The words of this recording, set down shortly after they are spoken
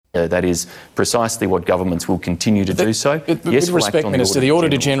That is precisely what governments will continue to do so. With respect, Minister, the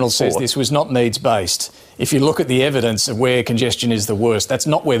Auditor-General says this was not needs-based. If you look at the evidence of where congestion is the worst, that's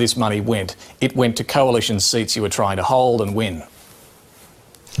not where this money went. It went to coalition seats you were trying to hold and win.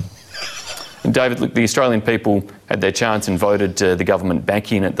 And David, look, the Australian people had their chance and voted the government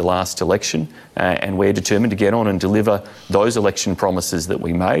back in at the last election, and we're determined to get on and deliver those election promises that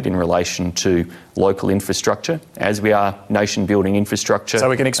we made in relation to local infrastructure, as we are nation-building infrastructure. So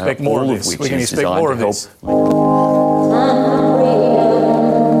we can expect more of this. We can expect more of this.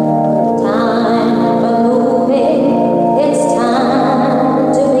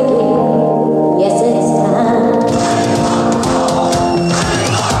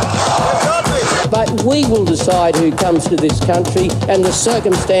 We will decide who comes to this country and the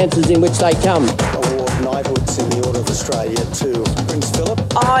circumstances in which they come. Award knighthoods in the Order of Australia to Prince Philip.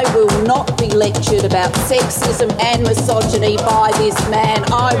 I will not be lectured about sexism and misogyny by this man.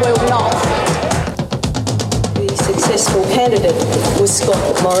 I will not. The successful candidate was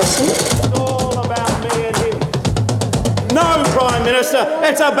Scott Morrison. It's all about me and him. No, Prime Minister,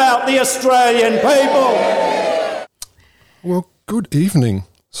 it's about the Australian people. Well, good evening,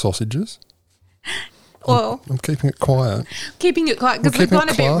 sausages. Well, I'm keeping it quiet. Keeping it quiet because we've gone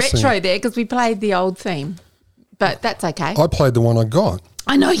a bit retro there because we played the old theme. But that's okay. I played the one I got.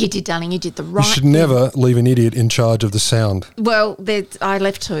 I know you did, darling. You did the right You should thing. never leave an idiot in charge of the sound. Well, I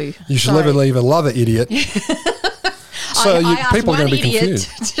left two. You should never leave a other idiot. So people are going to be confused.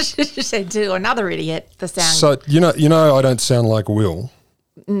 Said to another idiot the sound. So you know, I don't sound like Will.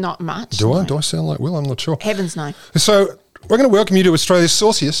 Not much. Do I? Do I sound like Will? I'm not sure. Heavens no. So we're going to welcome you to Australia's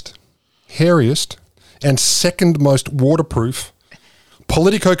sauciest, hairiest, and second most waterproof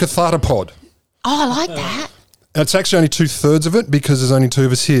Politico Cathartopod. Oh, I like that. It's actually only 2/3 of it because there's only two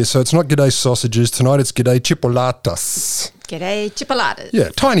of us here. So it's not G'day Sausages. Tonight it's G'day Chipolatas. G'day Chipolatas. Yeah,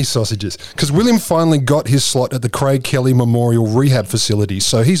 tiny sausages. Because William finally got his slot at the Craig Kelly Memorial Rehab Facility.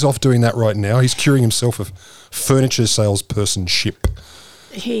 So he's off doing that right now. He's curing himself of furniture salespersonship.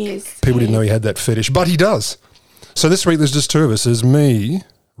 He is. People didn't know he had that fetish, but he does. So this week there's just two of us. There's me,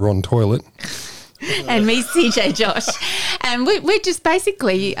 Ron Toilet. And me, CJ Josh. And we're just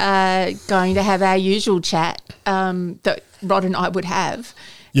basically going to have our usual chat that Rod and I would have.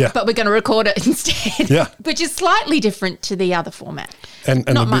 Yeah. But we're going to record it instead. Yeah. Which is slightly different to the other format. And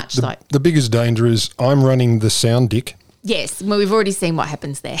not much, though. The biggest danger is I'm running the sound dick. Yes. Well, we've already seen what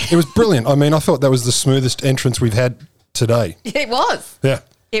happens there. It was brilliant. I mean, I thought that was the smoothest entrance we've had today. It was. Yeah.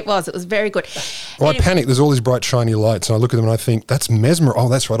 It was very good. Well, I panic. There's all these bright, shiny lights, and I look at them and I think, that's mesmer. Oh,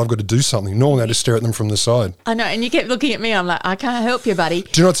 that's right. I've got to do something. Normally I just stare at them from the side. I know. And you kept looking at me. I'm like, I can't help you, buddy. Do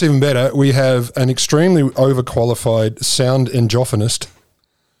you know what's even better? We have an extremely overqualified sound angiophonist,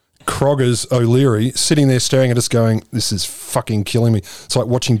 Croggers O'Leary, sitting there staring at us going, this is fucking killing me. It's like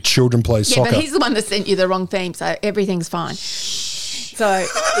watching children play soccer. Yeah, but he's the one that sent you the wrong theme, so everything's fine. So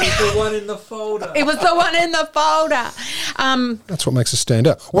it was the one in the folder. It was the one in the folder. That's what makes us stand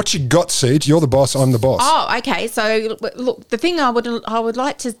out. What you got, Siege? You're the boss. I'm the boss. Oh, okay. So look, the thing I would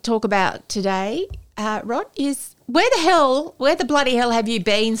like to talk about today, Rod, is where the bloody hell have you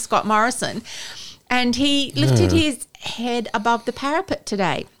been, Scott Morrison? And he lifted his head above the parapet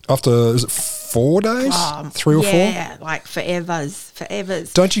today. After, is it 4 days? 3 or 4? Yeah, like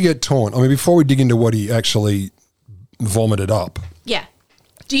forevers. Don't you get torn? I mean, before we dig into what he actually vomited up. Yeah.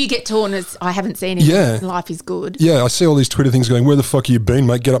 Do you get torn as I haven't seen him? Yeah. Life is good. Yeah, I see all these Twitter things going, where the fuck have you been,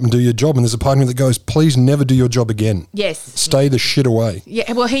 mate? Get up and do your job. And there's a part of me that goes, please never do your job again. Yes. Stay the shit away.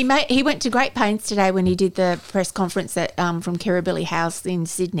 Yeah, well, he went to great pains today when he did the press conference at from Kirribilli House in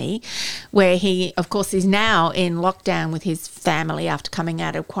Sydney, where he, of course, is now in lockdown with his family after coming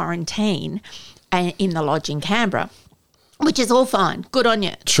out of quarantine in the lodge in Canberra. Which is all fine. Good on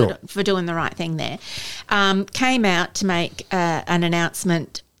you for doing the right thing there. Came out to make an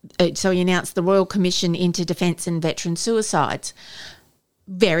announcement. So he announced the Royal Commission into Defence and Veteran Suicides.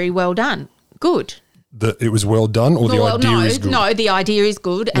 Very well done. Good. It was well done, or the idea is good? No, the idea is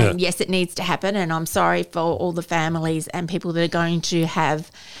good. And yes, it needs to happen. And I'm sorry for all the families and people that are going to have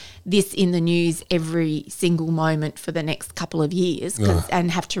this in the news every single moment for the next couple of years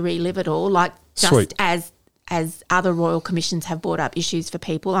and have to relive it all. Like just as other royal commissions have brought up issues for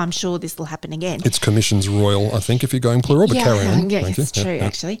people, I'm sure this will happen again. It's commissions royal, I think, if you're going plural, but carry on. Yeah, it's true,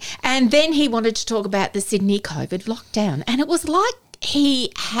 actually. And then he wanted to talk about the Sydney COVID lockdown. And it was like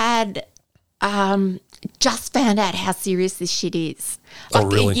he had just found out how serious this shit is. Oh,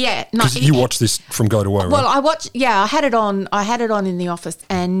 really? Yeah. Because you watched this from go to way, right? Well, I had it on in the office,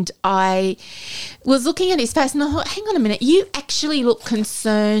 and I was looking at his face and I thought, hang on a minute, you actually look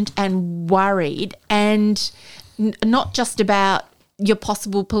concerned and worried, and not just about your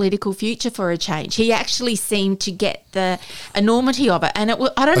possible political future for a change. He actually seemed to get the enormity of it. And I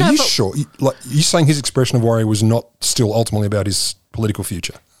don't know. Are you sure? You're saying his expression of worry was not still ultimately about his political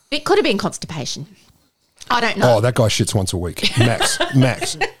future? It could have been constipation. I don't know. Oh, that guy shits once a week.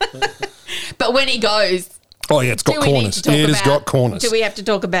 Max. But when he goes... Oh, yeah, it's got corners. It has got corners. Do we have to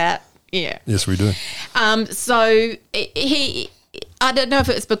talk about... Yeah. Yes, we do. So I don't know if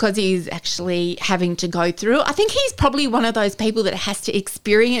it's because he's actually having to go through it. I think he's probably one of those people that has to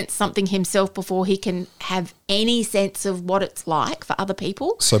experience something himself before he can have any sense of what it's like for other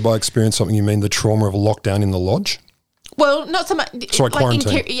people. So by experience something, you mean the trauma of a lockdown in the lodge? Well, not so much. Sorry,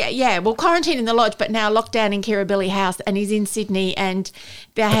 quarantine. Well, quarantine in the lodge, but now lockdown in Kirribilli House, and he's in Sydney, and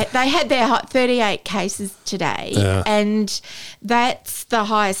they had their 38 cases today, and that's the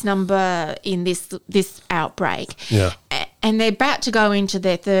highest number in this outbreak. Yeah. And they're about to go into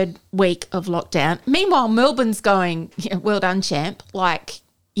their third week of lockdown. Meanwhile, Melbourne's going, well done, champ. It's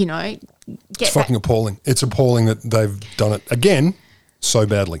fucking appalling. It's appalling that they've done it again so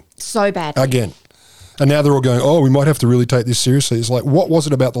badly. So badly. Again. And now they're all going, oh, we might have to really take this seriously. It's like, what was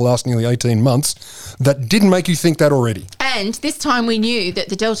it about the last nearly 18 months that didn't make you think that already? And this time we knew that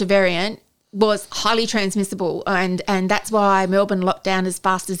the Delta variant was highly transmissible, and that's why Melbourne locked down as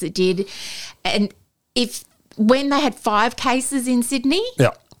fast as it did. And when they had 5 cases in Sydney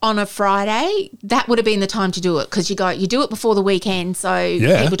on a Friday, that would have been the time to do it, because you do it before the weekend so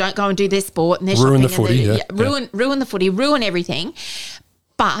people don't go and do their sport and their ruin shopping. The footy, ruin the footy, ruin everything.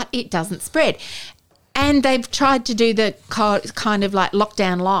 But it doesn't spread. And they've tried to do the kind of like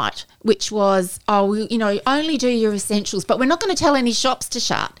lockdown light, which was, only do your essentials, but we're not going to tell any shops to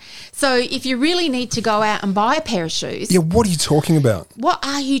shut. So if you really need to go out and buy a pair of shoes. Yeah, what are you talking about? What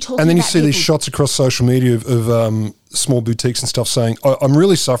are you talking about? And then you see these shots across social media of small boutiques and stuff saying, I'm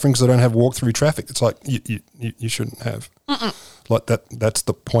really suffering because I don't have walk-through traffic. It's like, you shouldn't have. Like that's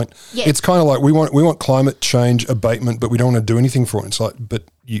the point. Yeah. It's kind of like we want climate change abatement, but we don't want to do anything for it. It's like, but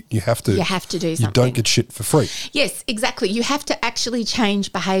you have to. You have to do something. You don't get shit for free. Yes, exactly. You have to actually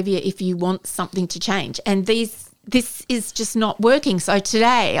change behaviour if you want something to change. And this is just not working. So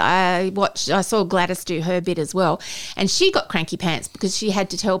today I saw Gladys do her bit as well, and she got cranky pants because she had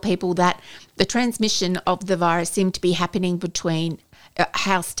to tell people that the transmission of the virus seemed to be happening between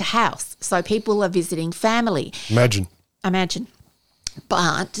house to house. So people are visiting family. Imagine.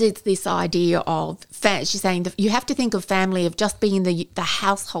 But it's this idea of, she's saying that you have to think of family of just being the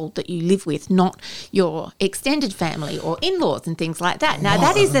household that you live with, not your extended family or in-laws and things like that. Now,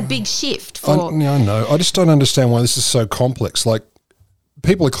 that is a big shift for... I know. I just don't understand why this is so complex. Like,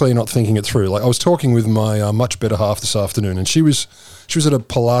 people are clearly not thinking it through. Like, I was talking with my much better half this afternoon, and she was at a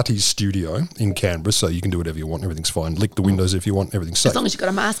Pilates studio in Canberra, so you can do whatever you want. Everything's fine. Lick the windows if you want. Everything's safe. As long as you've got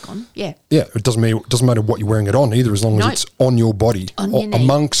a mask on, yeah. Yeah, it doesn't matter what you're wearing it on either, as long as it's on your body,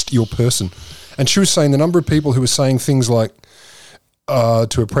 amongst your person. And she was saying the number of people who were saying things like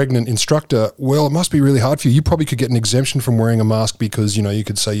to a pregnant instructor, well, it must be really hard for you. You probably could get an exemption from wearing a mask because, you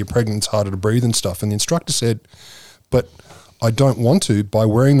could say you're pregnant, it's harder to breathe and stuff. And the instructor said, but I don't want to. By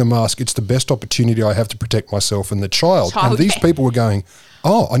wearing the mask, it's the best opportunity I have to protect myself and the child. And these people were going,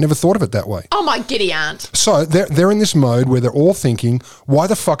 oh, I never thought of it that way. Oh, my giddy aunt. So they're in this mode where they're all thinking, why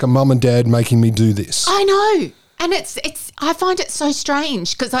the fuck are mum and dad making me do this? I know. And I find it so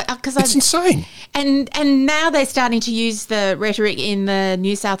strange because it's insane. And now they're starting to use the rhetoric in the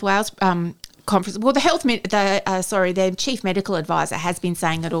New South Wales conference. Well, their chief medical advisor has been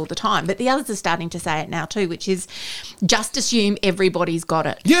saying it all the time, but the others are starting to say it now too, which is just assume everybody's got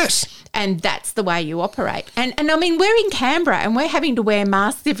it. Yes. And that's the way you operate. And I mean, we're in Canberra and we're having to wear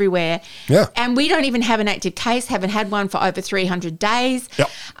masks everywhere. Yeah. And we don't even have an active case, haven't had one for over 300 days. Yep.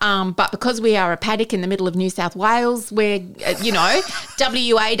 But because we are a paddock in the middle of New South Wales, where,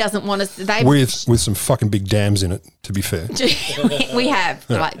 WA doesn't want us. With some fucking big dams in it, to be fair. We have.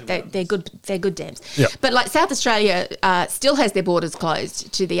 Yeah. Like, they're good dams. Yeah. But like South Australia still has their borders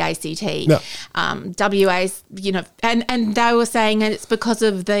closed to the ACT. Yeah. WA's, and they were saying it's because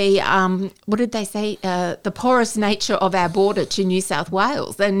of the, what did they say? The porous nature of our border to New South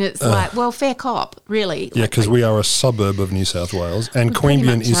Wales. And it's like, well, fair cop, really. Yeah, because we are a suburb of New South Wales and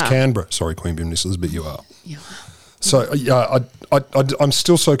Queanbeyan is Canberra. Sorry, Queanbeyan listeners, but you are. Yeah. So, I'm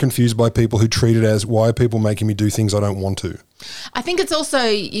still so confused by people who treat it as, why are people making me do things I don't want to? I think it's also,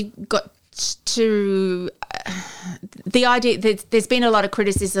 you've got to the idea that there's been a lot of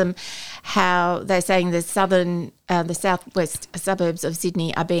criticism how they're saying the southwest suburbs of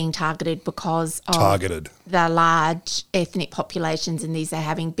Sydney are being targeted because of the large ethnic populations, and these are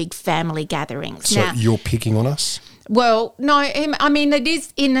having big family gatherings. So you're picking on us? Well, no, I mean, it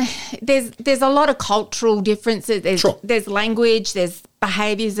is there's a lot of cultural differences. There's language, there's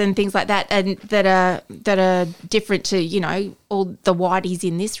behaviours and things like that, and that are different to, you know, all the whiteys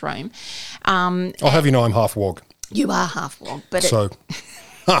in this room. I'll have you know I'm half Wog. You are half Wog, but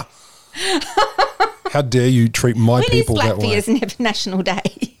how dare you treat my people that way? When is Latvia's National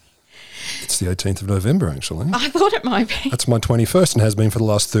Day? It's the 18th of November, actually. I thought it might be. That's my 21st and has been for the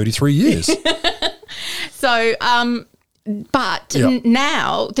last 33 years. So, now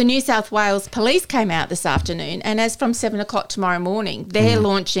the New South Wales Police came out this afternoon, and as from 7 o'clock tomorrow morning, they're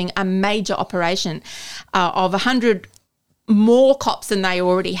launching a major operation of 100 more cops than they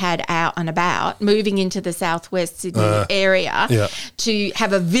already had out and about, moving into the southwest Sydney area to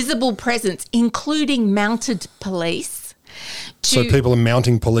have a visible presence, including mounted police. So people are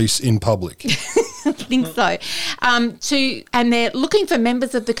mounting police in public. I think so. And they're looking for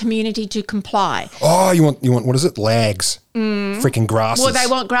members of the community to comply. Oh, you want what is it? Lags. Freaking grasses. Well, they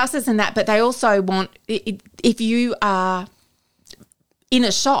want grasses and that, but they also want, if you are in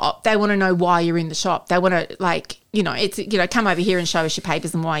a shop, they want to know why you're in the shop. They want to, come over here and show us your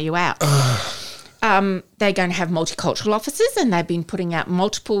papers and why you're out. They're going to have multicultural officers, and they've been putting out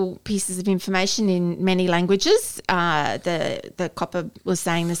multiple pieces of information in many languages. The copper was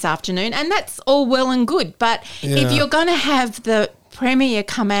saying this afternoon, and that's all well and good. But if you're going to have the Premier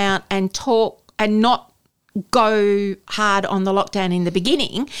come out and talk and not go hard on the lockdown in the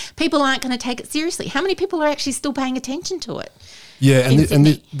beginning, people aren't going to take it seriously. How many people are actually still paying attention to it? Yeah, and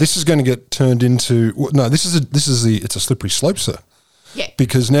this is going to get turned into it's a slippery slope, sir. Yeah.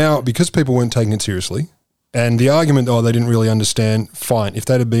 Because people weren't taking it seriously, and the argument, they didn't really understand, fine. If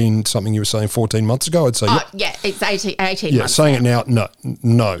that had been something you were saying 14 months ago, I'd say, yeah, it's 18 months. Yeah, saying it now,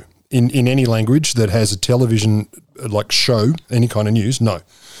 no. In any language that has a television, like show, any kind of news, no.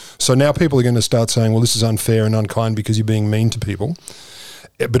 So now people are going to start saying, well, this is unfair and unkind because you're being mean to people.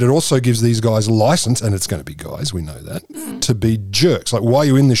 But it also gives these guys a license, and it's going to be guys, we know that, to be jerks. Like, why are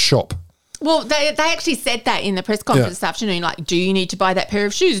you in the shop? Well, they actually said that in the press conference this afternoon, like, do you need to buy that pair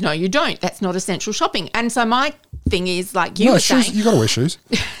of shoes? No, you don't. That's not essential shopping. And so my thing is, like you were shoes, saying, you got to wear shoes.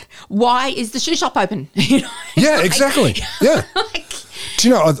 Why is the shoe shop open? Yeah, exactly. Yeah. Do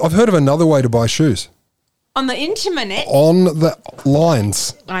you know, I've heard of another way to buy shoes. On the internet? On the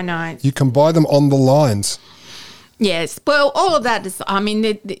lines. I know. You can buy them on the lines. Yes. Well, all of that is, I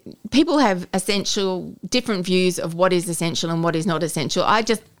mean, people have different views of what is essential and what is not essential. I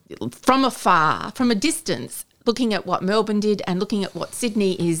just, from afar, from a distance, looking at what Melbourne did and looking at what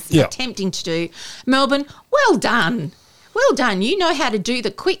Sydney is attempting to do, Melbourne, well done. Well done. You know how to do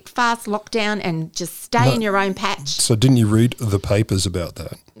the quick, fast lockdown and just stay in your own patch. So didn't you read the papers about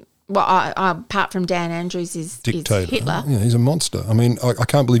that? Well, I apart from Dan Andrews is Hitler. Yeah, he's a monster. I mean, I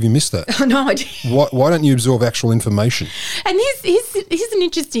can't believe you missed that. No, I did. Why don't you absorb actual information? And here's an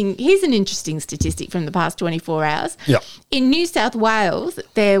interesting statistic from the past 24 hours. Yeah. In New South Wales,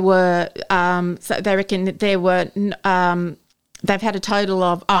 there were so they reckon there were they've had a total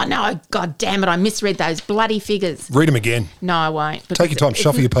of God damn it, I misread those bloody figures. Read them again. No, I won't. Take your time.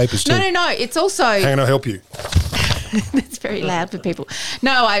 Shuffle your papers too. No. It's also. Hang on, I'll help you. That's very loud for people.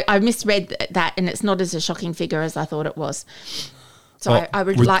 No, I misread that, and it's not as a shocking figure as I thought it was. So I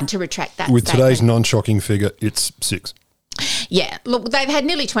would like to retract that with statement. Today's non-shocking figure, it's 6. Yeah. Look, they've had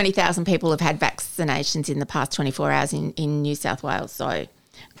nearly 20,000 people have had vaccinations in the past 24 hours in New South Wales. So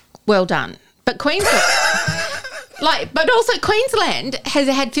well done. But Queensland... but also Queensland has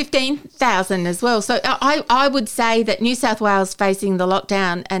had 15,000 as well. So I would say that New South Wales facing the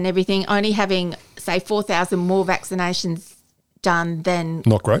lockdown and everything, only having, say, 4,000 more vaccinations done than...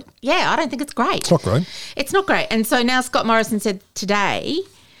 Not great. Yeah, I don't think it's great. It's not great. It's not great. And so now Scott Morrison said today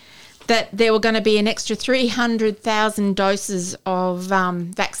that there were going to be an extra 300,000 doses of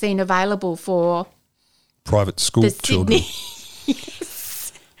vaccine available for... private school children.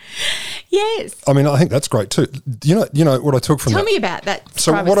 Yes. Yes. I mean, I think that's great too. You know what I took from that? Tell me about that.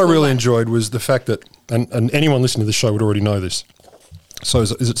 So what I really enjoyed was the fact that, and anyone listening to this show would already know this. So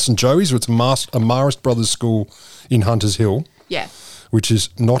is it St. Joey's, or it's a Marist Brothers School in Hunters Hill? Yeah. Which is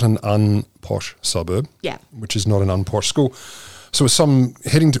not an unposh suburb. Yeah. Which is not an unposh school. So some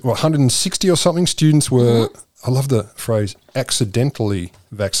heading to 160 or something students were, I love the phrase, accidentally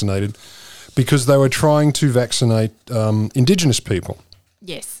vaccinated, because they were trying to vaccinate Indigenous people.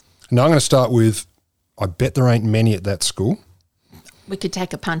 Yes. Now I'm going to start with, I bet there ain't many at that school. We could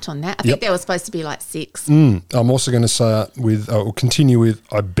take a punt on that. I think there was supposed to be like 6. I'm also going to say or continue with,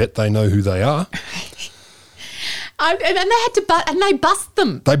 I bet they know who they are. And they had to, and they bust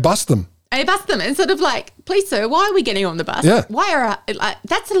them. They bust them. And they bust them and sort of like, please, sir, why are we getting on the bus? Yeah.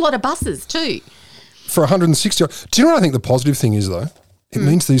 That's a lot of buses too. For 160. Do you know what I think the positive thing is, though? It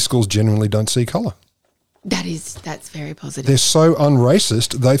means these schools genuinely don't see colour. That's very positive. They're so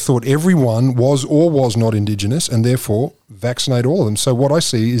unracist, they thought everyone was or was not Indigenous and therefore vaccinate all of them. So what I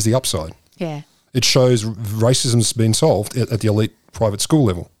see is the upside. Yeah. It shows racism's been solved at the elite private school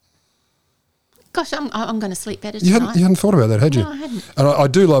level. Gosh, I'm going to sleep better tonight. You hadn't thought about that, had you? No, I hadn't. And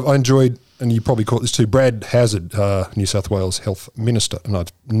I enjoyed, and you probably caught this too, Brad Hazzard, New South Wales Health Minister, and I'm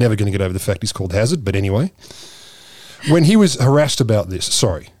never going to get over the fact he's called Hazzard, but anyway. When he was harassed about this,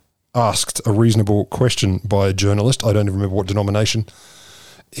 asked a reasonable question by a journalist, I don't even remember what denomination,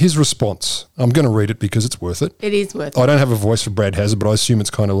 his response, I'm going to read it because it's worth it. It is worth it. I don't have a voice for Brad Hazzard, but I assume it's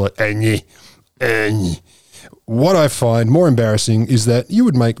kind of like, What I find more embarrassing is that you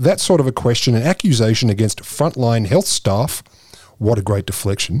would make that sort of a question an accusation against frontline health staff, what a great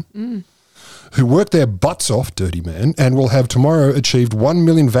deflection, who work their butts off, dirty man, and will have tomorrow achieved 1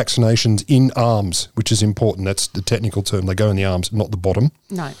 million vaccinations in arms, which is important. That's the technical term. They go in the arms, not the bottom.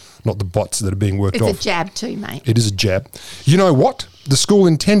 No. Not the butts that are being worked off. It's a jab too, mate. It is a jab. You know what? The school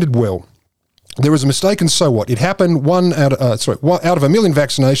intended well. There was a mistake, and so what? It happened one out of 1 million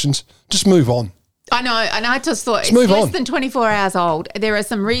vaccinations. Just move on. I know, and I just thought it's less than 24 hours old. There are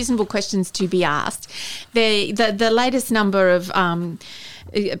some reasonable questions to be asked. The latest number of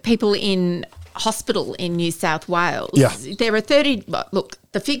people in hospital in New South Wales, there are 30. Look,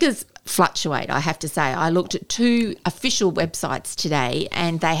 the figures fluctuate, I have to say. I looked at 2 official websites today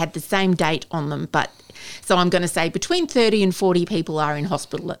and they had the same date on them, so I'm going to say between 30 and 40 people are in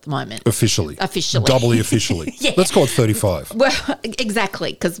hospital at the moment. Officially. Doubly officially. Let's call it 35. Well,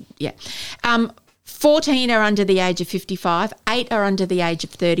 exactly, because, 14 are under the age of 55, 8 are under the age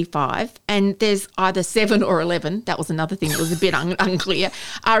of 35, and there's either 7 or 11, that was another thing that was a bit unclear,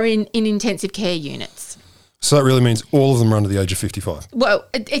 are in intensive care units. So that really means all of them are under the age of 55? Well,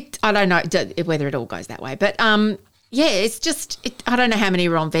 I don't know whether it all goes that way, but it's just, I don't know how many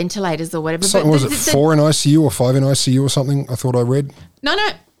were on ventilators or whatever. So was it 4 in ICU or 5 in ICU or something, I thought I read? No.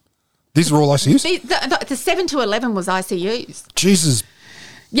 These are all ICUs? The 7 to 11 was ICUs. Jesus.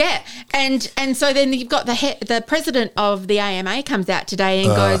 Yeah, and so then you've got the president of the AMA comes out today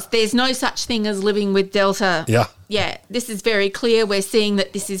and goes, there's no such thing as living with Delta. Yeah, this is very clear. We're seeing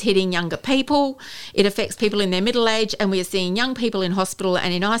that this is hitting younger people. It affects people in their middle age, and we're seeing young people in hospital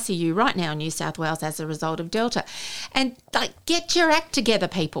and in ICU right now in New South Wales as a result of Delta. And get your act together,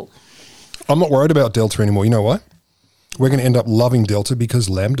 people. I'm not worried about Delta anymore. You know why? We're going to end up loving Delta because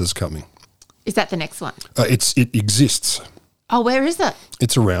Lambda's coming. Is that the next one? It exists. Oh, where is it?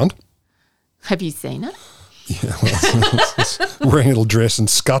 It's around. Have you seen it? Yeah, it's wearing a little dress and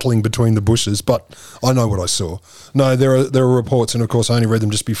scuttling between the bushes, but I know what I saw. No, there are reports, and of course I only read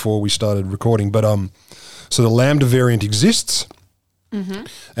them just before we started recording, but so the Lambda variant exists,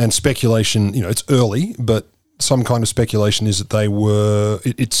 and speculation, it's early, but some kind of speculation is that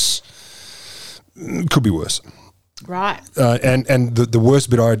it could be worse. Right. And the worst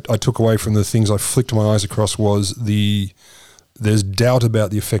bit I took away from the things I flicked my eyes across was there's doubt about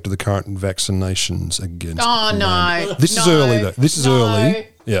the effect of the current vaccinations against. Oh, no. This is early, though. This is early.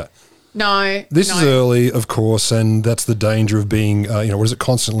 Yeah. No. This is early, of course, and that's the danger of being,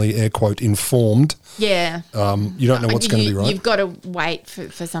 constantly, air quote, informed. Yeah. You don't know what's going to be right. You've got to wait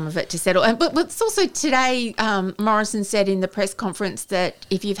for some of it to settle. But it's also today, Morrison said in the press conference that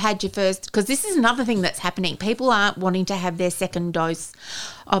if you've had your first, because this is another thing that's happening, people aren't wanting to have their second dose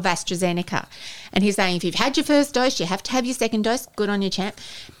of AstraZeneca. And he's saying if you've had your first dose, you have to have your second dose. Good on you, champ.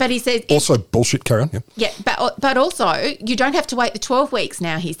 But he says... Also bullshit, carry on. Yeah, but also you don't have to wait the 12 weeks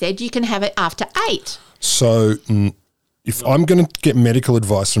now, he said. You can have it after 8. So... if I'm going to get medical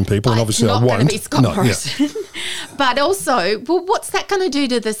advice from people, and obviously I won't. Be Scott Morrison. But also, well, what's that going to do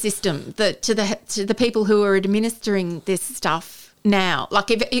to the system, to the people who are administering this stuff now?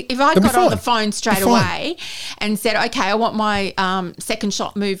 Like if I got on the phone straight away and said, okay, I want my second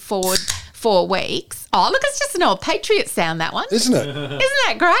shot moved forward 4 weeks. Oh, look, it's just an old Patriot sound, that one. Isn't it? Isn't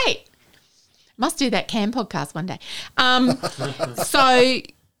that great? Must do that CAM podcast one day. So...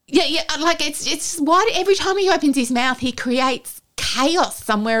 Yeah, like it's why every time he opens his mouth, he creates chaos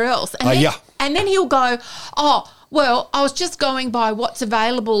somewhere else. And then he'll go, oh, well, I was just going by what's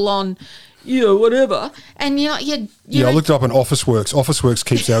available on, whatever. And I looked up on Officeworks. Officeworks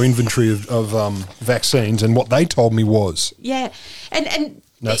keeps our inventory of vaccines, and what they told me was... Yeah, and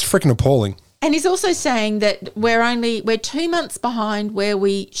no, it's freaking appalling. And he's also saying that we're 2 months behind where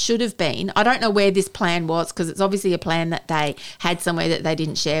we should have been. I don't know where this plan was because it's obviously a plan that they had somewhere that they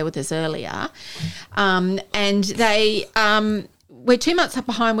didn't share with us earlier. And we're 2 months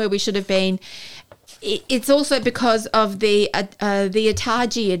behind where we should have been. It's also because of the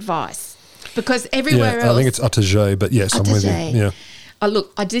Ataji advice. Because everywhere else... I think it's Ataje, but yes, I'm with you. Yeah. Oh,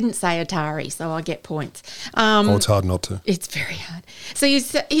 look, I didn't say Atari, so I get points. It's hard not to. It's very hard. So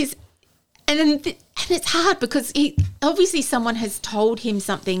and it's hard because obviously someone has told him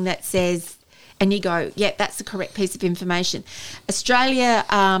something that says, and you go, yeah, that's the correct piece of information. Australia,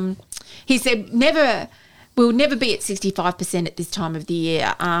 he said, we'll never be at 65% at this time of the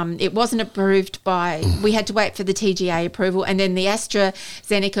year. It wasn't approved we had to wait for the TGA approval, and then the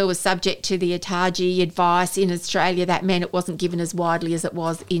AstraZeneca was subject to the Ataji advice in Australia. That meant it wasn't given as widely as it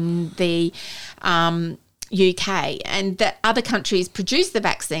was in the UK, and that other countries produced the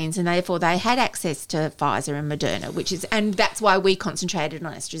vaccines and therefore they had access to Pfizer and Moderna, and that's why we concentrated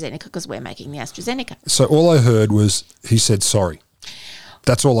on AstraZeneca because we're making the AstraZeneca. So all I heard was he said sorry.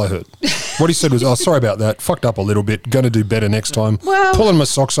 That's all I heard. What he said was, oh, sorry about that. Fucked up a little bit. Going to do better next time. Well, pulling my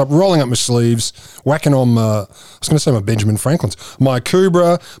socks up, rolling up my sleeves, whacking on I was going to say my Benjamin Franklin's, my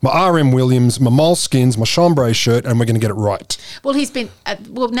Kubra, my RM Williams, my Moleskines, my chambray shirt, and we're going to get it right. Well, he's been,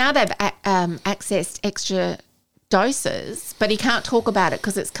 now they've accessed extra doses, but he can't talk about it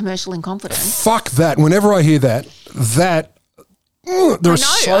because it's commercial in confidence. Fuck that. Whenever I hear that, there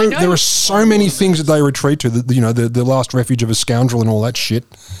are so many things that they retreat to. The last refuge of a scoundrel and all that shit.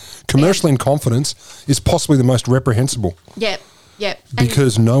 Commercial in confidence is possibly the most reprehensible. Yep.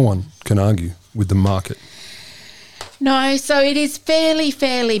 Because no one can argue with the market. No, so it is fairly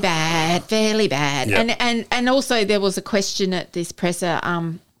bad. Yep. And also there was a question at this presser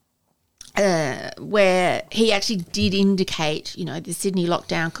where he actually did indicate, the Sydney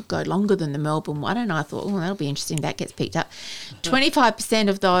lockdown could go longer than the Melbourne one, and I thought, that'll be interesting. That gets picked up. 25%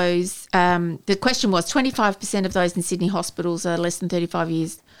 of those, the question was 25% of those in Sydney hospitals are less than 35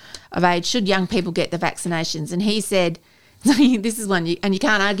 years of age. Should young people get the vaccinations? And he said, this is one, and you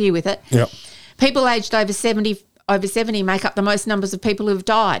can't argue with it. Yep. People aged over 70 make up the most numbers of people who have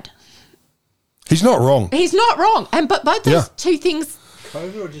died. He's not wrong. But both those two things...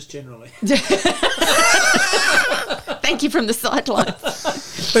 COVID or just generally? Thank you from the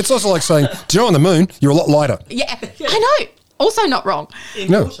sidelines. It's also like saying, do you know on the moon, you're a lot lighter. Yeah, I know. Also not wrong.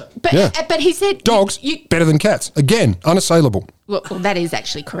 But he said... Dogs, better than cats. Again, unassailable. Well, that is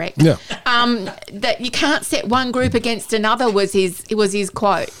actually correct. Yeah. That you can't set one group against another was his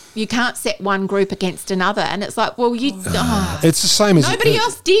quote. You can't set one group against another. And it's like, well, it's the same as... Nobody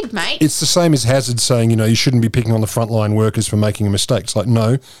else did, mate. It's the same as Hazard saying, you shouldn't be picking on the frontline workers for making a mistake. It's like,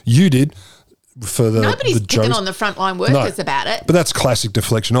 no, you did. Nobody's picking on the frontline workers about it. But that's classic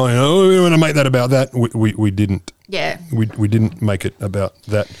deflection. We want to make that about that. We didn't. Yeah. We didn't make it about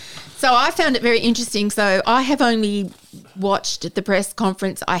that. So I found it very interesting. So I have only watched the press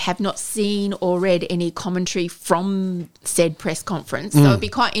conference. I have not seen or read any commentary from said press conference. So it'd be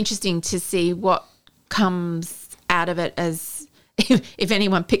quite interesting to see what comes out of it as if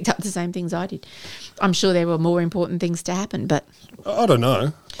anyone picked up the same things I did. I'm sure there were more important things to happen, but... I don't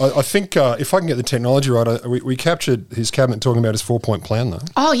know. I think if I can get the technology right, we captured his cabinet talking about his 4-point plan, though.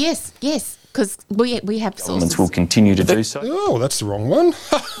 Oh, yes, because we have sources. Governments will continue to do so. Oh, that's the wrong one.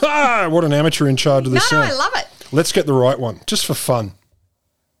 What an amateur in charge of this. No, I love it. Let's get the right one, just for fun.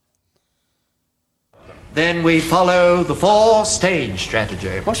 Then we follow the 4-stage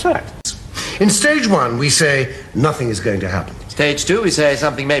strategy. What's that? In stage 1, we say nothing is going to happen. Stage 2, we say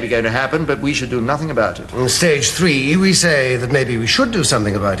something may be going to happen, but we should do nothing about it. In stage 3, we say that maybe we should do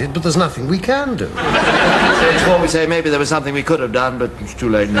something about it, but there's nothing we can do. Stage 4, we say maybe there was something we could have done, but it's too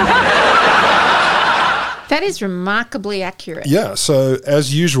late now. That is remarkably accurate. Yeah, so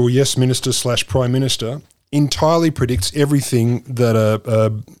as usual, Yes Minister / Prime Minister entirely predicts everything that I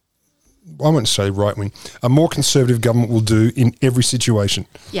wouldn't say right-wing, a more conservative government will do in every situation.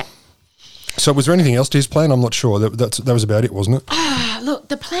 Yeah. So was there anything else to his plan? I'm not sure. That was about it, wasn't it? Look,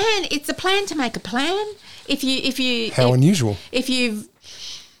 the plan, it's a plan to make a plan. Unusual. If you've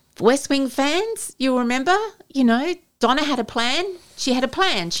West Wing fans, you'll remember, Donna had a plan. She had a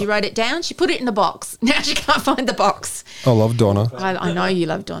plan. She wrote it down. She put it in the box. Now she can't find the box. I love Donna. I know you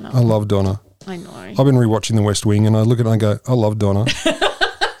love Donna. I love Donna. I know. I've been rewatching The West Wing and I look at it and I go, I love Donna.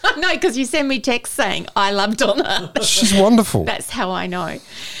 No, because you send me texts saying, I love Donna. She's wonderful. That's how I know.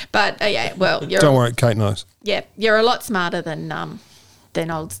 But, don't worry, Kate knows. Yeah, you're a lot smarter than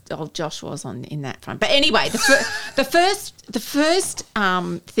old Josh was in that front. But anyway, the first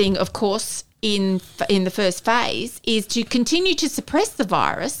thing, of course, in the first phase is to continue to suppress the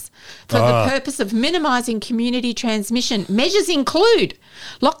virus for the purpose of minimising community transmission. Measures include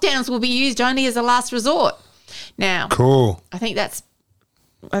lockdowns will be used only as a last resort. Now, cool. I think that's...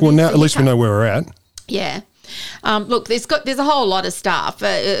 Well, now at least we know where we're at. Yeah. Look, there's a whole lot of stuff,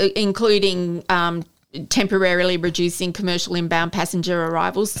 including temporarily reducing commercial inbound passenger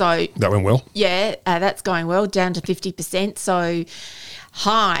arrivals. So that went well. Yeah, that's going well, down to 50%. So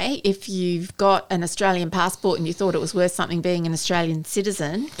high, if you've got an Australian passport and you thought it was worth something being an Australian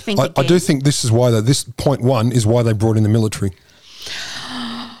citizen, think again. I do think this is why this point one is why they brought in the military.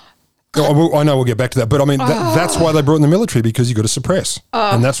 I know we'll get back to that, but I mean, that's why they brought in the military, because you've got to suppress.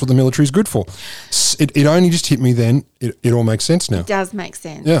 And that's what the military is good for. It only just hit me then. It all makes sense now. It does make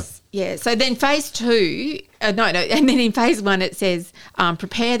sense. Yeah. Yeah. So then phase two, and then in phase one it says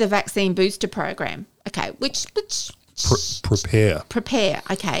prepare the vaccine booster program. Okay, which prepare. Prepare,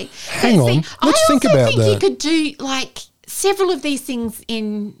 okay. Hang on, let's think about that. I think you could do like several of these things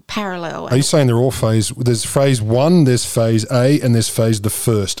in parallel. Are you saying they're all phase? There's phase one, there's phase A, and there's phase the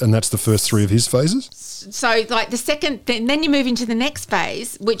first, and that's the first three of his phases? So like the second, then you move into the next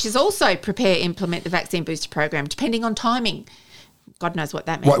phase, which is also prepare, implement the vaccine booster program, depending on timing. God knows what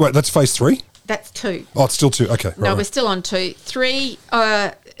that means. Wait, that's phase three? That's two. Oh, it's still two. Okay. No, we're still on two. Three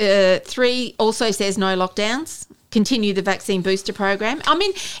also says no lockdowns. Continue the vaccine booster program. I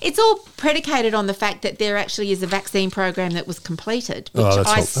mean, it's all predicated on the fact that there actually is a vaccine program that was completed, which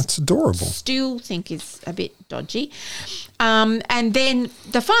that's adorable. Still think is a bit dodgy. And then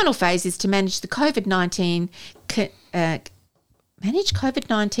the final phase is to manage the COVID-19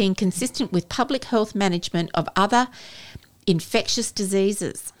 consistent with public health management of other infectious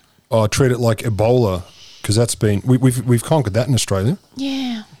diseases. Oh, treat it like Ebola, because that's been we've conquered that in Australia.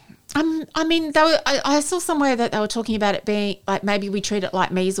 Yeah. I mean, I saw somewhere that they were talking about it being like maybe we treat it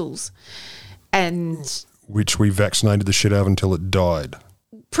like measles, and which we vaccinated the shit out of until it died.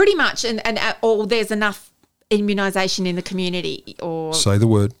 Pretty much, or there's enough immunisation in the community, or say the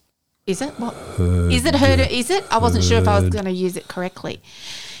word. Is it what? Is it herd? Is it? I wasn't sure if I was going to use it correctly.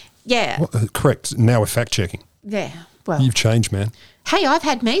 Yeah. Correct. Now we're fact checking. Yeah. Well, you've changed, man. Hey, I've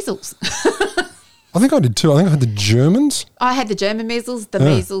had measles. I think I did too. I think I had the Germans. I had the German measles, the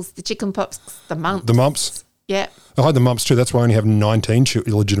measles, the chickenpox, the mumps. The mumps. Yeah. I had the mumps too. That's why I only have 19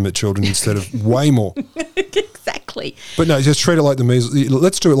 illegitimate children instead of way more. Exactly. But no, just treat it like the measles.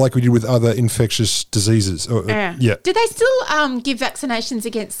 Let's do it like we did with other infectious diseases. Yeah. Do they still give vaccinations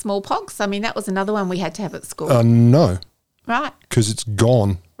against smallpox? I mean, that was another one we had to have at school. No. Right. Because it's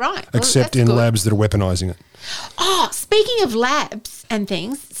gone. Right. Except in labs that are weaponising it. Oh, speaking of labs and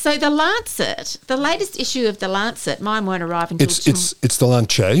things, so the Lancet, the latest issue of the Lancet, mine won't arrive until tomorrow. It's the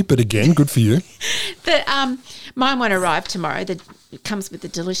Lancet, but again, good for you. Mine won't arrive tomorrow. It comes with the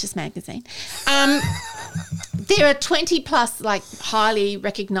delicious magazine. There are 20 plus like highly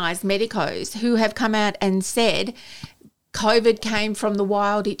recognised medicos who have come out and said COVID came from the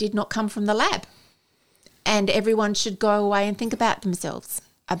wild, it did not come from the lab. And everyone should go away and think about themselves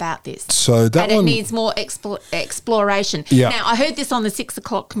about this. So that it needs more exploration. Yeah. Now, I heard this on the 6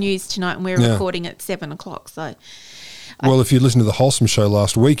 o'clock news tonight, and we're recording at 7 o'clock. So, if you listened to the Wholesome Show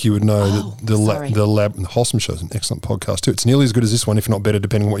last week, you would know that the Wholesome Show is an excellent podcast too. It's nearly as good as this one, if not better,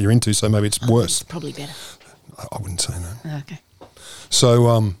 depending on what you're into. So maybe it's worse. It's probably better. I wouldn't say that. Okay. So,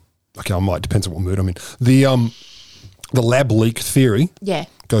 I might. Depends on what mood I'm in. The lab leak theory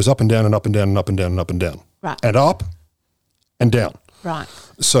goes up and down and up and down and up and down and up and down. Right. And up and down. Right.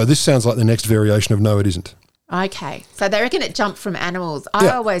 So this sounds like the next variation of no, it isn't. Okay. So they reckon it jumped from animals. I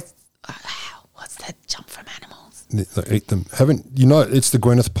always, what's that jump from animals? They eat them. It's the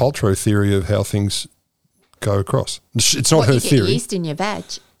Gwyneth Paltrow theory of how things go across. It's not her theory. You get yeast in your vag?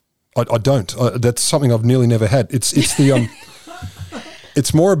 I don't. That's something I've nearly never had. It's the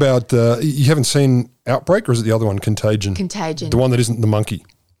it's more about you haven't seen Outbreak, or is it the other one, Contagion? Contagion. The one that isn't the monkey.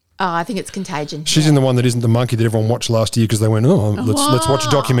 Oh, I think it's Contagion. She's in the one that isn't the monkey that everyone watched last year because they went, let's watch a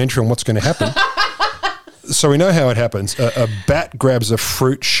documentary on what's going to happen. So we know how it happens. A bat grabs a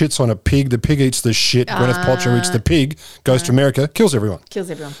fruit, shits on a pig. The pig eats the shit. Gwyneth Paltrow eats the pig, goes to America, kills everyone.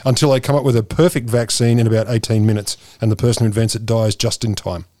 Until they come up with a perfect vaccine in about 18 minutes, and the person who invents it dies just in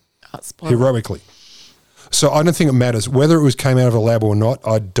time. Heroically. So I don't think it matters. Whether it came out of a lab or not,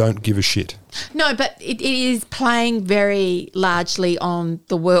 I don't give a shit. No, but it is playing very largely on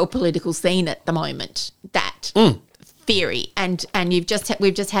the world political scene at the moment, that theory. And we've just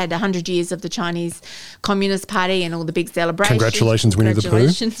had 100 years of the Chinese Communist Party and all the big celebrations. Congratulations, Winnie the Pooh.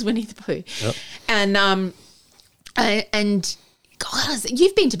 Congratulations, Winnie the Pooh. Yep. And God,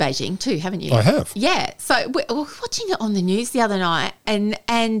 you've been to Beijing too, haven't you? I have. Yeah. So we're watching it on the news the other night and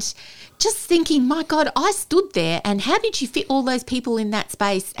just thinking, my God, I stood there and how did you fit all those people in that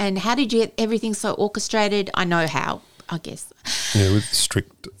space and how did you get everything so orchestrated? I know how, I guess. Yeah, with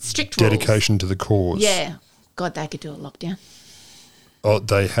strict dedication to the cause. Yeah. God, they could do a lockdown. Oh,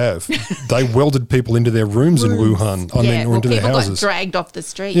 they have. They welded people into their rooms in Wuhan. Or into their houses. Got dragged off the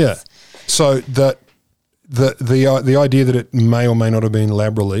streets. Yeah. So that the idea that it may or may not have been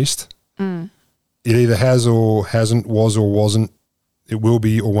lab released, it either has or hasn't, was or wasn't. It will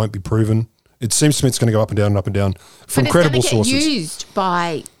be or won't be proven. It seems to me it's going to go up and down and up and down from credible sources. It's used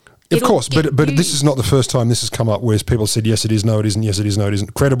by. Of course, but this is not the first time this has come up where people said yes it is, no it isn't, yes it is, no it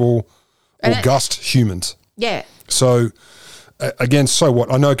isn't. Credible, august humans. Yeah. So. Again, so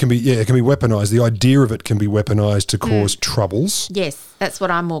what? I know it can be weaponized. The idea of it can be weaponized to cause troubles. Yes, that's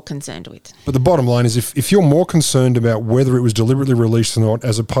what I'm more concerned with. But the bottom line is if you're more concerned about whether it was deliberately released or not,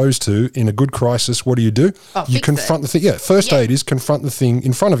 as opposed to in a good crisis, what do? You confront the thing. Yeah, first aid is confront the thing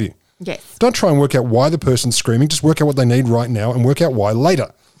in front of you. Yes. Don't try and work out why the person's screaming. Just work out what they need right now and work out why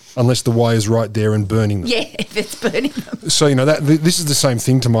later, unless the why is right there and burning them. Yeah, if it's burning them. So, this is the same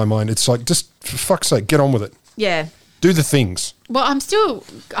thing to my mind. It's like, just for fuck's sake, get on with it. Yeah. Do the things. Well,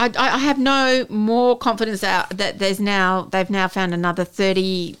 I have no more confidence that they've now found another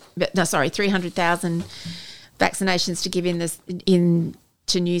 300,000 vaccinations to give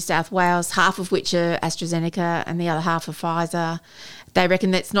to New South Wales, half of which are AstraZeneca and the other half are Pfizer. They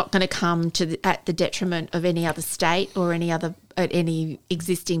reckon that's not going to come at the detriment of any other state or any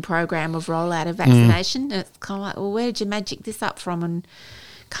existing program of rollout of vaccination. And it's kind of like, well, where did you magic this up from? And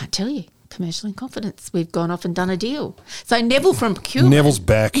can't tell you. Commercial in confidence. We've gone off and done a deal. So Neville from procurement. Neville's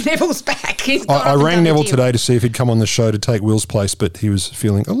back. Neville's back. I rang Neville today to see if he'd come on the show to take Will's place, but he was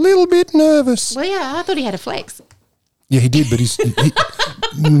feeling a little bit nervous. Well, yeah, I thought he had a flex. Yeah, he did, but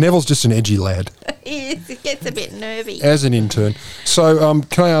Neville's just an edgy lad. He gets a bit nervy. As an intern. So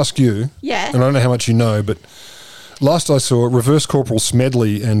can I ask you? Yeah. And I don't know how much you know, but last I saw, Reverse Corporal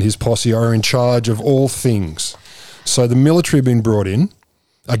Smedley and his posse are in charge of all things. So the military have been brought in.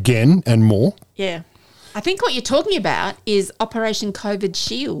 Again and more. Yeah. I think what you're talking about is Operation COVID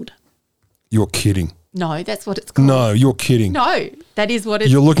Shield. You're kidding. No, that's what it's called. No, you're kidding. No, that is what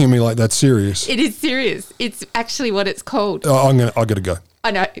it's... You're looking at me like that's serious. It is serious. It's actually what it's called. I got to go. I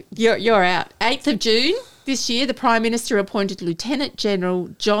know. You're out. 8th of June this year, the Prime Minister appointed Lieutenant General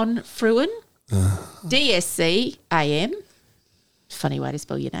John Fruin, DSC AM. Funny way to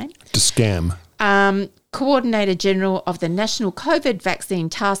spell your name. To scam. Coordinator General of the National COVID Vaccine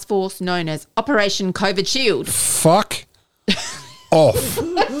Task Force, known as Operation COVID Shield. Fuck off.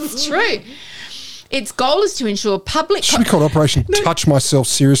 That's true. Its goal is to ensure public... Should be called Operation Touch Myself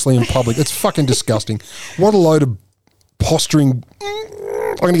Seriously in Public. That's fucking disgusting. What a load of posturing...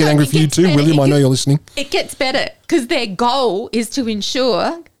 I'm going to get angry for you too, William. I know you're listening. It gets better because their goal is to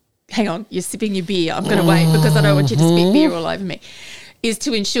ensure... Hang on, you're sipping your beer. I'm going to wait because I don't want you to spit beer all over me. Is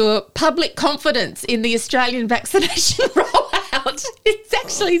to ensure public confidence in the Australian vaccination rollout. It's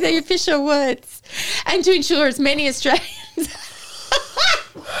actually the official words. And to ensure as many Australians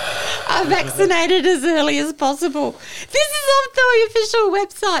are vaccinated as early as possible. This is on the official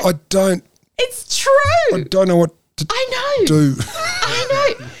website. It's true. I don't know what to do.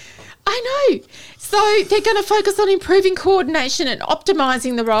 I know. So they're going to focus on improving coordination and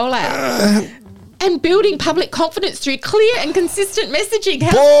optimising the rollout. And building public confidence through clear and consistent messaging.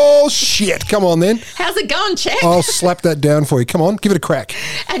 Bullshit. Come on then. How's it going, Check? I'll slap that down for you. Come on, give it a crack.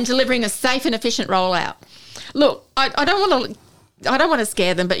 And delivering a safe and efficient rollout. Look, I don't want to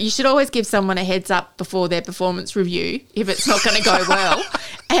scare them, but you should always give someone a heads up before their performance review if it's not going to go well.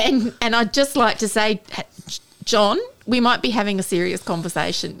 And I'd just like to say, John, we might be having a serious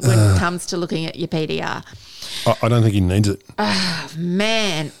conversation when it comes to looking at your PDR. I don't think he needs it. Oh,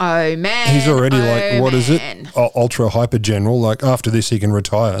 man. He's already what is it? Ultra hyper general. Like after this, he can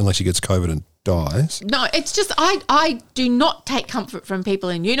retire unless he gets COVID and dies. No, it's just I do not take comfort from people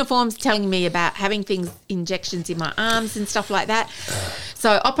in uniforms telling me about having injections in my arms and stuff like that.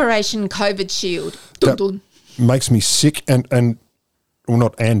 So Operation COVID Shield. That makes me sick and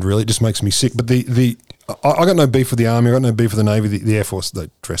really, it just makes me sick. But I got no beef with the Army. I got no beef with the Navy. The Air Force, they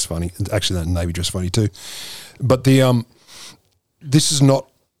dress funny. Actually, the Navy dress funny too. But this is not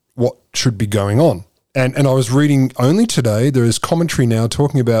what should be going on. And I was reading only today, there is commentary now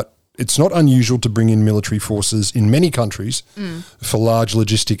talking about it's not unusual to bring in military forces in many countries for large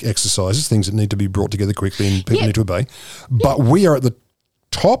logistic exercises, things that need to be brought together quickly and people need to obey. But we are at the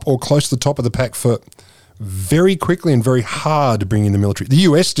top or close to the top of the pack for very quickly and very hard to bring in the military. The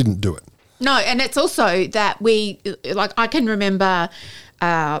US didn't do it. No, and it's also that I can remember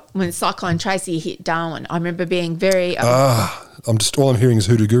when Cyclone Tracy hit Darwin, I remember being very... all I'm hearing is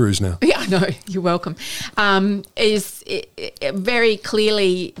hoodoo gurus now. Yeah, I know. You're welcome. Is very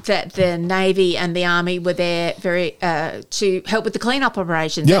clearly that the Navy and the Army were there to help with the cleanup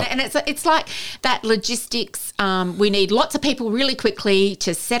operations. Yeah. And it's like that logistics. We need lots of people really quickly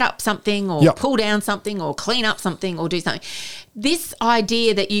to set up something or pull down something or clean up something or do something. This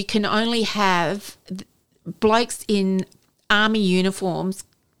idea that you can only have blokes in Army uniforms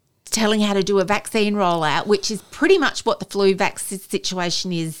telling how to do a vaccine rollout, which is pretty much what the flu vaccine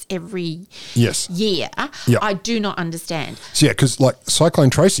situation is every year, I do not understand. So, because like Cyclone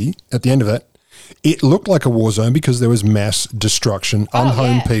Tracy, at the end of that, it looked like a war zone because there was mass destruction,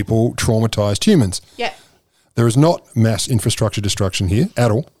 unhomed people, traumatised humans. Yeah. There is not mass infrastructure destruction here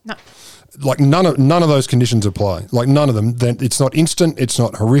at all. No. Like none of those conditions apply. Like none of them. Then it's not instant. It's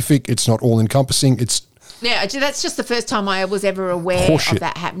not horrific. It's not all encompassing. Yeah, that's just the first time I was ever aware of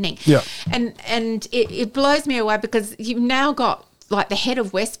that happening. Yeah. And it blows me away because you've now got like the head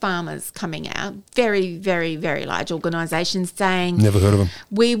of Wesfarmers coming out, very, very, very large organisations saying... Never heard of them.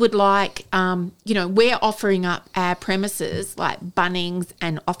 We would like, we're offering up our premises like Bunnings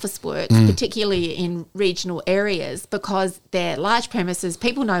and Officeworks, particularly in regional areas because they're large premises,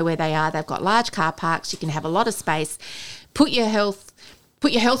 people know where they are, they've got large car parks, you can have a lot of space, put your health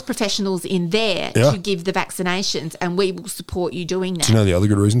professionals in there to give the vaccinations and we will support you doing that. Do you know the other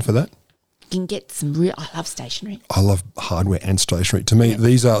good reason for that? You can get some I love stationery. I love hardware and stationery. To me,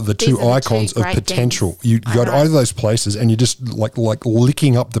 these are the two icons of potential. You go to either of those places and you're just like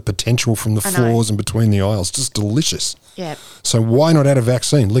licking up the potential from the floors and between the aisles. Just delicious. Yeah. So why not add a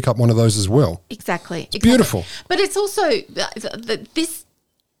vaccine? Lick up one of those as well. Exactly. Beautiful. But it's also this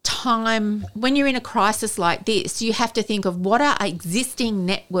time when you're in a crisis like this, you have to think of what are existing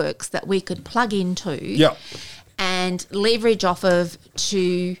networks that we could plug into and leverage off of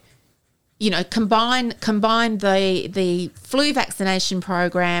to combine the flu vaccination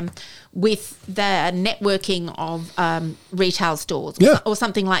program with the networking of retail stores or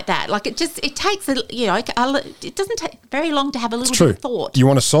something like that. Like it takes it doesn't take very long to have a little bit of thought. Do you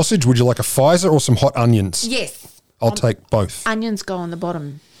want a sausage? Would you like a Pfizer or some hot onions? Yes. I'll take both. Onions go on the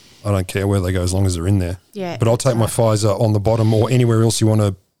bottom. I don't care where they go as long as they're in there. Yeah. But I'll take my Pfizer on the bottom or anywhere else you want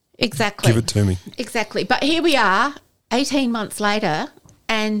to give it to me. Exactly. But here we are 18 months later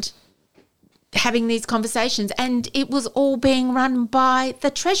and having these conversations and it was all being run by the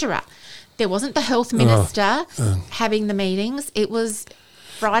Treasurer. There wasn't the Health Minister having the meetings. It was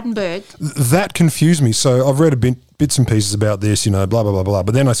Frydenberg. That confused me. So I've read bits and pieces about this, blah, blah, blah, blah.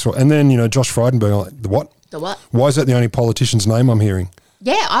 But then I saw, Josh Frydenberg, I'm like, the what? The what? Why is that the only politician's name I'm hearing?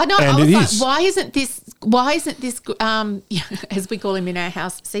 Yeah, I know. And I was it like, is. why isn't this, as we call him in our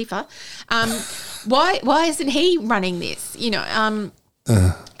house, Sifa, why isn't he running this? And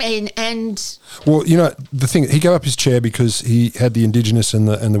well, the thing, he gave up his chair because he had the Indigenous and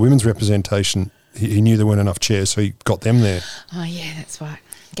the women's representation. He knew there weren't enough chairs, so he got them there. Oh yeah, that's right.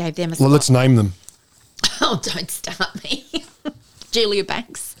 Gave them a spot. Well, let's name them. Oh, don't start me. Julia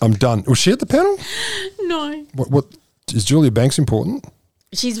Banks. I'm done. Was she at the panel? No. What is Julia Banks important?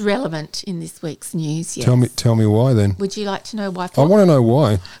 She's relevant in this week's news, yes. Tell me why then. Would you like to know why? I want to know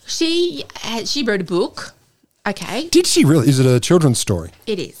why. She wrote a book. Okay. Did she really? Is it a children's story?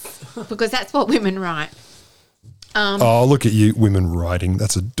 It is, because that's what women write. Oh, look at you, women writing.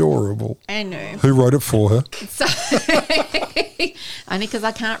 That's adorable. I know. Who wrote it for her? So, only because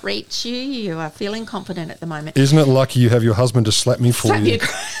I can't reach you. You are feeling confident at the moment. Isn't it lucky you have your husband to slap me for you? Slap you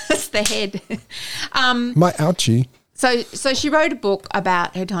across the head. My ouchie. So she wrote a book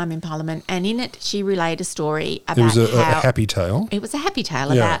about her time in Parliament, and in it she relayed a story about it was a happy tale. It was a happy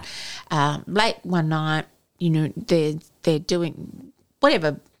tale about late one night. They're doing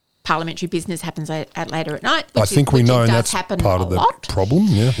whatever parliamentary business happens later at night. I think we know, and that's part of the problem.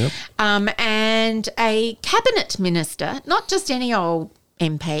 Yeah. Yep. And a cabinet minister, not just any old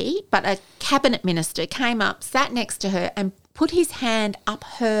MP, but a cabinet minister came up, sat next to her, and put his hand up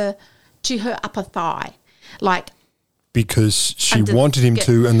to her upper thigh, like. Because she wanted him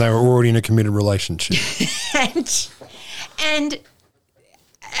to, and they were already in a committed relationship. and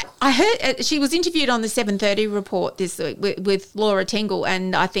I heard she was interviewed on the 7:30 report this week with Laura Tingle,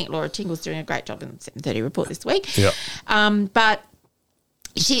 and I think Laura Tingle's doing a great job in the 7:30 report this week. Yeah. But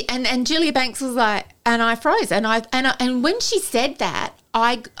she and Julia Banks was like, and I froze, and when she said that,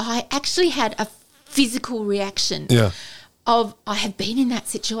 I actually had a physical reaction. Yeah. I have been in that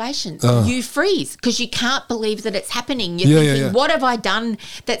situation. You freeze because you can't believe that it's happening. You're thinking, what have I done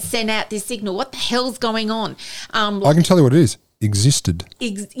that sent out this signal? What the hell's going on? I can tell you what it is. existed.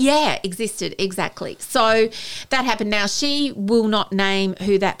 Existed, exactly. So that happened. Now, she will not name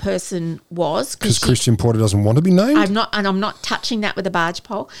who that person was. Because Christian Porter doesn't want to be named? I'm not touching that with a barge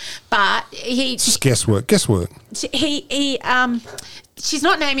pole. But It's just guesswork. She's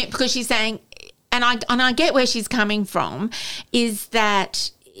not naming it because she's saying, and I get where she's coming from, is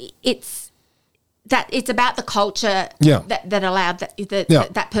that it's about the culture that allowed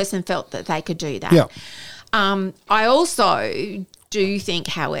that person felt that they could do that. Yeah. I also do think,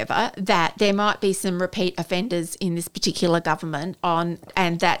 however, that there might be some repeat offenders in this particular government and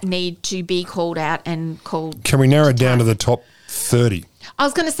that need to be called out and called. Can we narrow it down to the top 30? I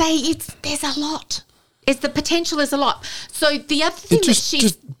was going to say there's a lot. The potential is a lot. So the other thing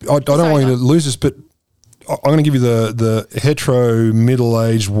I don't want you to lose this, but I'm going to give you the hetero,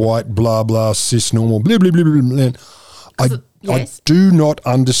 middle-aged, white, blah, blah, cis, normal, blah, blah, blah, blah, blah. I do not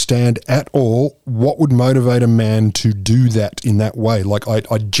understand at all what would motivate a man to do that in that way. Like,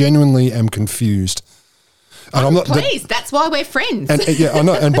 I genuinely am confused. And I'm not. That's why we're friends. And yeah, I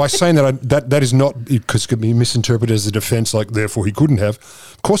know. And by saying that is not because it could be misinterpreted as a defence. Like, therefore, he couldn't have.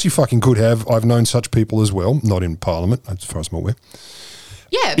 Of course, he fucking could have. I've known such people as well. Not in Parliament, as far as I'm aware.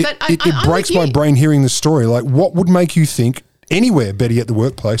 Yeah, but it breaks my brain hearing the story. Like, what would make you think anywhere, Betty, at the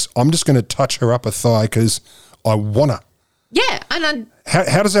workplace, I'm just going to touch her upper thigh because I wanna? Yeah, and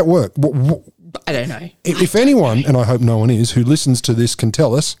how does that work? I don't know. If anyone, and I hope no one is, who listens to this can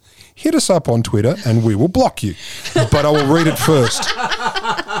tell us, hit us up on Twitter and we will block you. But I will read it first.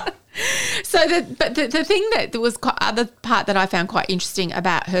 So, the thing that was other part that I found quite interesting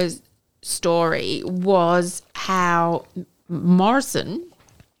about her story was how Morrison,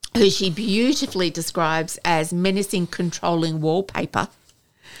 who she beautifully describes as menacing, controlling wallpaper.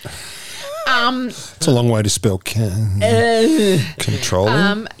 It's a long way to spell controlling.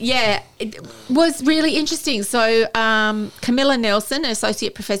 Yeah, it was really interesting. So Camilla Nelson,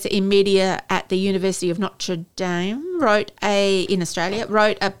 associate professor in media at the University of Notre Dame, wrote a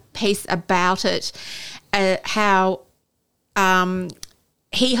piece about it, how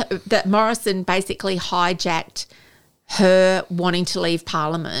that Morrison basically hijacked her wanting to leave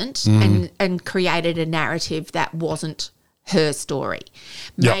Parliament and created a narrative that wasn't her story,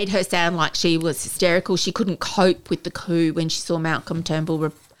 made her sound like she was hysterical. She couldn't cope with the coup when she saw Malcolm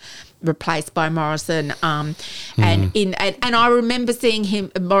Turnbull replaced by Morrison. And I remember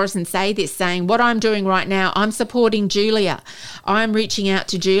seeing Morrison say this, saying, "What I'm doing right now, I'm supporting Julia. I'm reaching out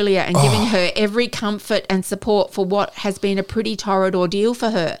to Julia and giving her every comfort and support for what has been a pretty torrid ordeal for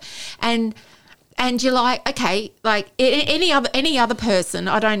her." And you're like, okay, like any other person,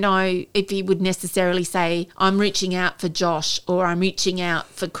 I don't know if he would necessarily say, I'm reaching out for Josh or I'm reaching out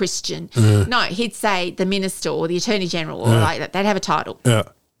for Christian. No, he'd say the minister or the attorney general or like that. They'd have a title. Yeah.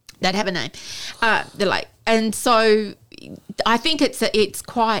 They'd have a name. They're like, and so I think it's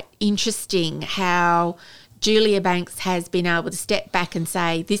quite interesting how Julia Banks has been able to step back and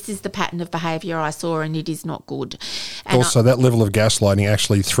say, this is the pattern of behaviour I saw and it is not good. And also, that level of gaslighting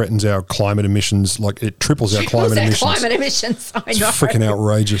actually threatens our climate emissions. Like, it triples our climate emissions. I know. It's freaking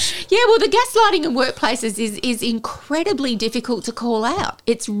outrageous. Yeah, well, the gaslighting in workplaces is incredibly difficult to call out.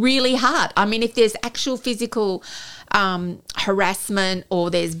 It's really hard. I mean, if there's actual physical harassment or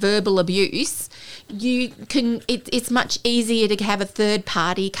there's verbal abuse, it's much easier to have a third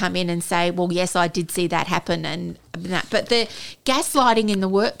party come in and say, well, yes, I did see that happen and that. But the gaslighting in the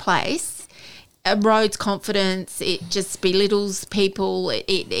workplace erodes confidence. It just belittles people.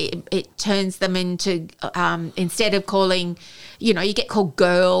 It turns them into instead of calling, you get called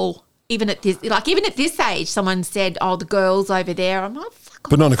girl. Even at this age, someone said, "Oh, the girl's over there." I'm like, fuck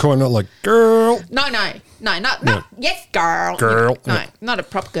but not a call, not like girl. No, not yes, girl. Girl. No, not a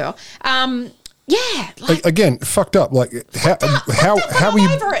proper girl. Yeah. Again, fucked up. Like,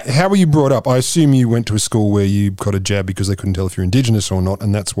 how were you brought up? I assume you went to a school where you got a jab because they couldn't tell if you're Indigenous or not,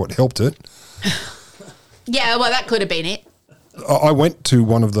 and that's what helped it. Yeah, well, that could have been it. I went to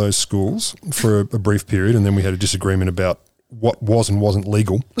one of those schools for a brief period, and then we had a disagreement about what was and wasn't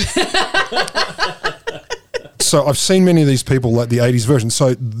legal. So I've seen many of these people, like the 80s version.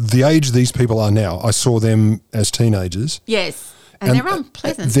 So the age these people are now, I saw them as teenagers. Yes, and they're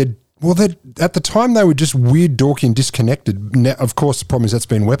unpleasant. They're at the time they were just weird, dorky and disconnected. Now, of course, the problem is that's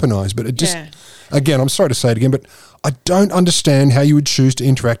been weaponized. But it just, again, I'm sorry to say it again, but I don't understand how you would choose to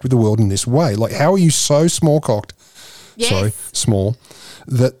interact with the world in this way. Like, how are you so small-cocked, small,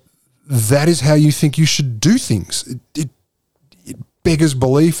 that is how you think you should do things? It beggars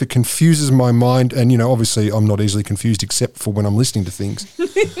belief. It confuses my mind. And, obviously I'm not easily confused except for when I'm listening to things.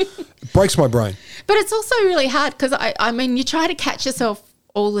 It breaks my brain. But it's also really hard because, I mean, you try to catch yourself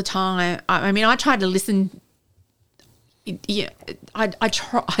all the time. I mean, I try to listen Yeah, I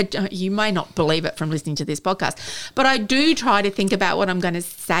try. You may not believe it from listening to this podcast, but I do try to think about what I'm going to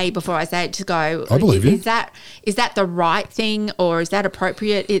say before I say it. To go, I believe you. Is that the right thing, or is that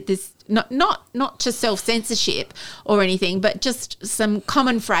appropriate? Not to self-censorship or anything, but just some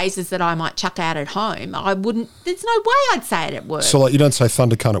common phrases that I might chuck out at home. There's no way I'd say it at work. So, like, you don't say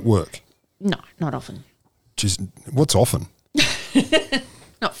thunder cunt at work? No, not often. Just what's often?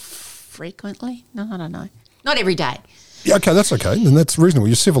 Not frequently. No, I don't know. Not every day. Yeah, okay, that's okay. Then that's reasonable.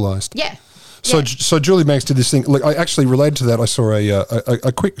 You're civilised. Yeah. So Julie Banks did this thing. Look, I actually related to that. I saw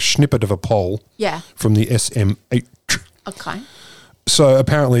a quick snippet of a poll. Yeah. From the SMH. Okay. So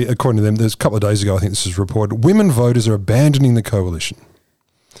apparently, according to them, there's a couple of days ago, I think this was reported, women voters are abandoning the coalition.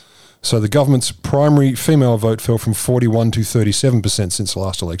 So the government's primary female vote fell from 41 to 37% since the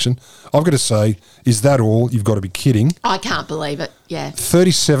last election. I've got to say, is that all? You've got to be kidding. I can't believe it. Yeah.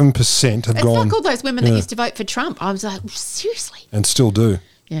 37% have gone. It's like all those women that used to vote for Trump. I was like, seriously? And still do.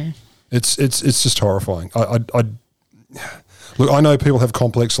 Yeah. It's just horrifying. Look, I know people have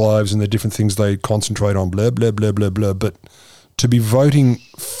complex lives and there are different things they concentrate on, blah, blah, blah, blah, blah, but to be voting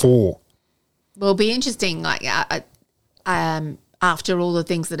for. Well, it'll be interesting, like, after all the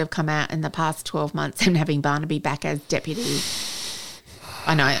things that have come out in the past 12 months and having Barnaby back as deputy.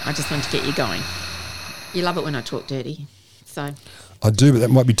 I know, I just want to get you going. You love it when I talk dirty, so. I do, but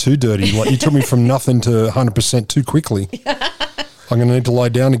that might be too dirty. Like, you took me from nothing to 100% too quickly. I'm going to need to lie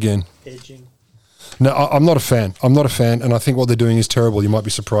down again. Edging. No, I'm not a fan. And I think what they're doing is terrible. You might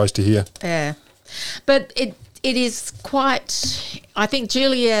be surprised to hear. Yeah. But it is quite, I think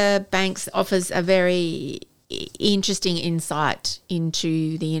Julia Banks offers a very interesting insight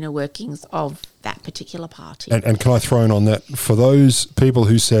into the inner workings of that particular party. And can I throw in on that, for those people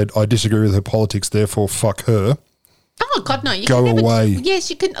who said, I disagree with her politics, therefore fuck her. Oh, God, no. You go can away. Yes,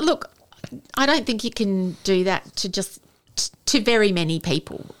 you can. Look, I don't think you can do that to very many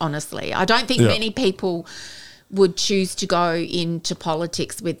people, honestly. I don't think many people would choose to go into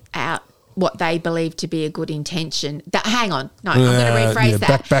politics without what they believe to be a good intention. Hang on. No, I'm going to rephrase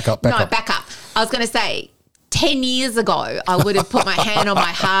that. Back up. Back up. I was going to say, 10 years ago, I would have put my hand on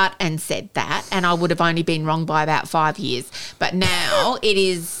my heart and said that, and I would have only been wrong by about 5 years. But now it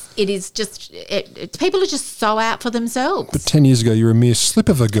is just people are just so out for themselves. But 10 years ago, you were a mere slip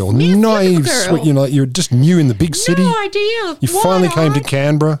of a girl, naive, sweet. You're just new in the big city. No idea. You finally came to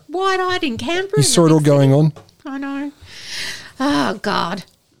Canberra. Wide-eyed in Canberra. You saw it all going on. I know. Oh God.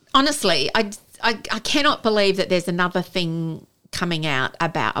 Honestly, I cannot believe that there's another thing coming out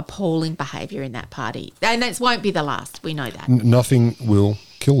about appalling behaviour in that party. And it won't be the last. We know that. Nothing will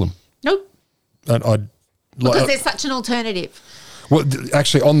kill them. Nope. And because there's such an alternative. Well,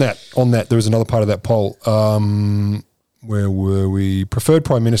 actually, on that, there was another part of that poll. Where were we? Preferred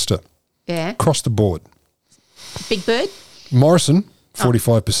Prime Minister. Yeah. Across the board. Big Bird? Morrison,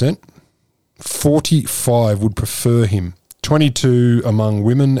 45%. 45 would prefer him. 22 among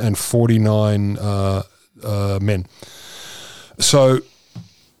women and 49 men. So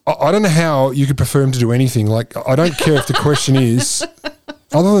I don't know how you could prefer him to do anything. Like, I don't care if the question is,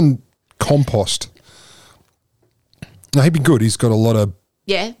 other than compost. No, he'd be good. He's got a lot of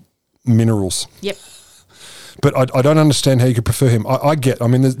minerals. Yep. But I don't understand how you could prefer him. I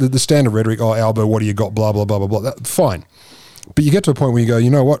mean, the standard rhetoric, Albo, what do you got, blah, blah, blah, blah, blah. That, fine. But you get to a point where you go, you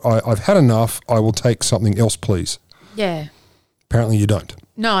know what, I've had enough. I will take something else, please. Yeah. Apparently you don't.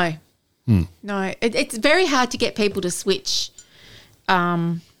 No. No. It's very hard to get people to switch.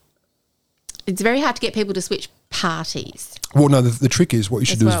 It's very hard to get people to switch parties. Well, no, the trick is what you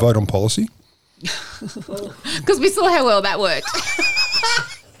should do is vote on policy. Because we saw how well that worked.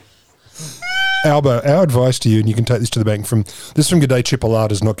 Albo, our advice to you, and you can take this to the bank, from G'day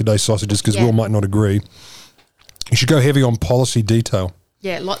Chipolatas, not G'day Sausages, because Will might not agree. You should go heavy on policy detail.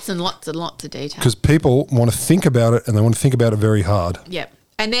 Yeah, lots and lots and lots of detail. Because people want to think about it, and they want to think about it very hard. Yep.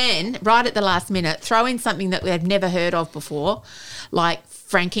 And then, right at the last minute, throw in something that they've never heard of before, like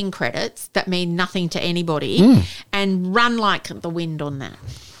franking credits that mean nothing to anybody, and run like the wind on that.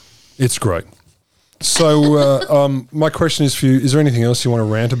 It's great. So my question is for you, is there anything else you want to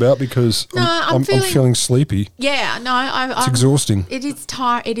rant about? Because I'm feeling sleepy. Yeah, no. It's exhausting. It is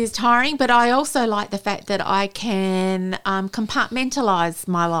tiring, but I also like the fact that I can compartmentalise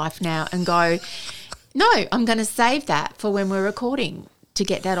my life now and go, no, I'm going to save that for when we're recording to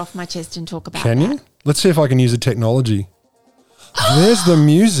get that off my chest and talk about it. Can you? Let's see if I can use the technology. There's the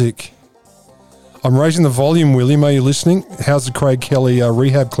music. I'm raising the volume, William. Are you listening? How's the Craig Kelly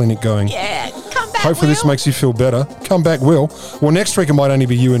rehab clinic going? Yeah, come back, Hopefully this makes you feel better. Come back, Will. Well, next week it might only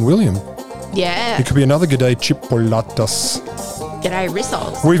be you and William. Yeah. It could be another G'day Chipolatas. G'day,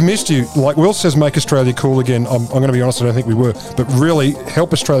 Rissoles. We've missed you. Like Will says, make Australia cool again. I'm going to be honest, I don't think we were. But really,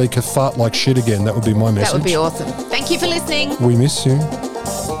 help Australia fart like shit again. That would be my message. That would be awesome. Thank you for listening. We miss you.